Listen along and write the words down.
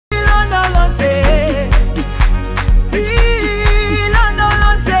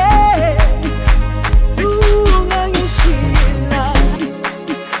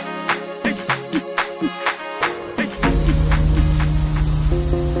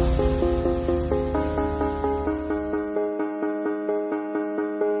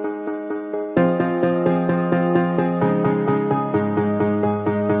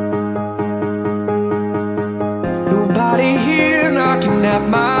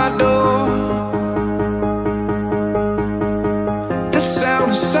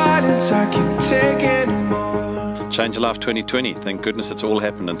Change Your Life 2020. Thank goodness it's all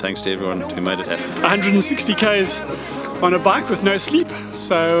happened, and thanks to everyone who made it happen. 160 Ks on a bike with no sleep.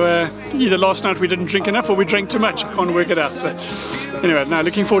 So either last night we didn't drink enough or we drank too much. I can't work it out. So anyway, now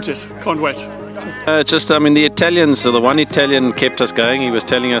looking forward to it. Can't wait. I mean, the Italians, so the one Italian kept us going. He was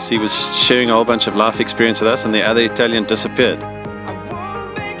telling us he was sharing a whole bunch of life experience with us, and the other Italian disappeared.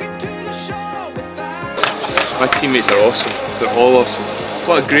 My teammates are awesome. They're all awesome.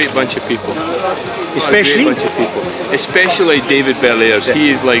 What a great bunch of people. Especially? What a great bunch of people. Especially David Bellairs. He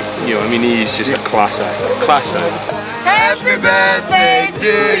is like, you know, I mean, he's just a class act. Class act. Happy birthday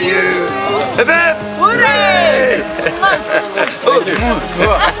to you! Hooray!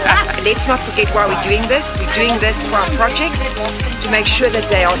 Let's not forget why we're doing this. We're doing this for our projects to make sure that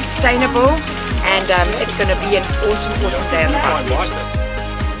they are sustainable, and it's going to be an awesome, awesome day on the bike.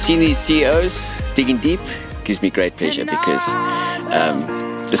 Seeing these CEOs digging deep gives me great pleasure, because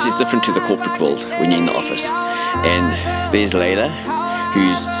this is different to the corporate world when you're in the office. And there's Layla,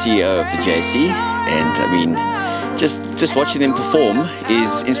 who's CEO of the JSC, and I mean, just watching them perform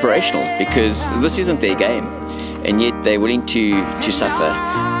is inspirational, because this isn't their game, and yet they're willing to suffer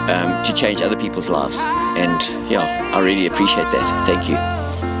to change other people's lives. And yeah, I really appreciate that. Thank you.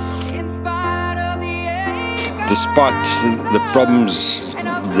 Despite the problems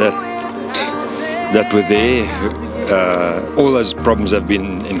that were there, all those problems have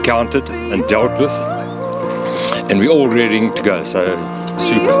been encountered and dealt with, and we're all ready to go, so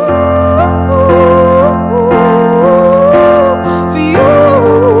super.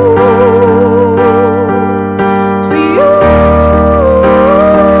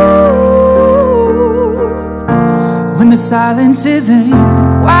 When the silence isn't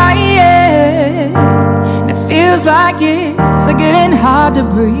quiet, and it feels like it's getting hard to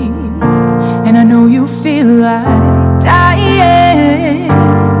breathe, and I know you feel like dying,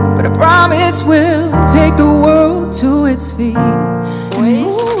 but I promise we'll take the world to its feet.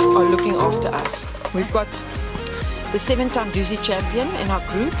 Boys are looking after us. We've got the 7-time Dusi champion in our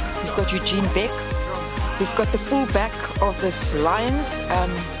group. We've got Eugene Beck. We've got the full back of this Lions,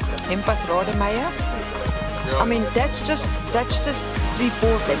 Hempas Rademeyer. I mean, that's just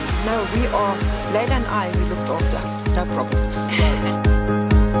 3-4 of them. No, we are, Leila and I, we looked after. There's no problem.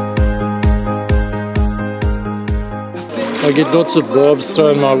 I get lots of barbs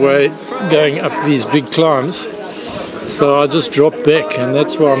thrown my way going up these big climbs, so I just drop back, and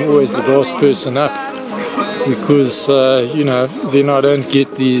that's why I'm always the last person up, because you know, then I don't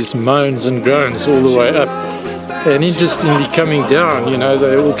get these moans and groans all the way up. And interestingly, coming down, you know,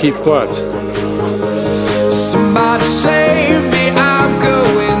 they all keep quiet. Somebody save me, I'm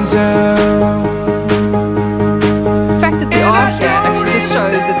going down. The fact that they are here actually just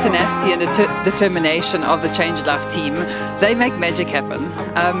shows the tenacity and the determination of the Change Your Life team. They make magic happen.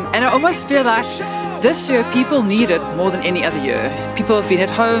 And I almost feel like this year people need it more than any other year. People have been at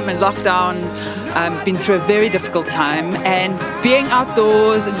home and locked down, been through a very difficult time, and being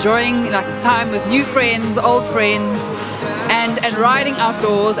outdoors, enjoying like time with new friends, old friends, and riding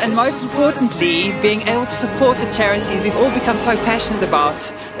outdoors, and most importantly, being able to support the charities we've all become so passionate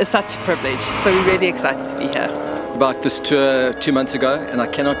about is such a privilege. So we're really excited to be here. About this tour 2 months ago, and I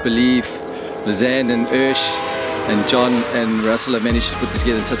cannot believe Lizanne and Ursh and John and Russell have managed to put this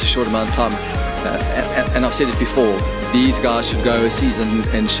together in such a short amount of time. And I've said it before, these guys should go overseas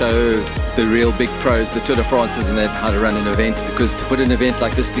and show the real big pros, the Tour de France's, and that how to run an event, because to put an event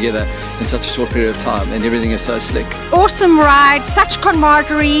like this together in such a short period of time, and everything is so slick. Awesome ride, such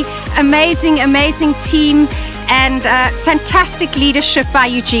camaraderie, amazing, amazing team, and fantastic leadership by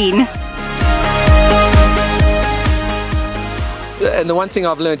Eugene. And the one thing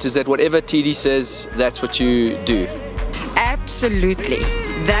I've learned is that whatever TD says, that's what you do. Absolutely.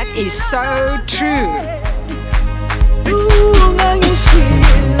 That is so true.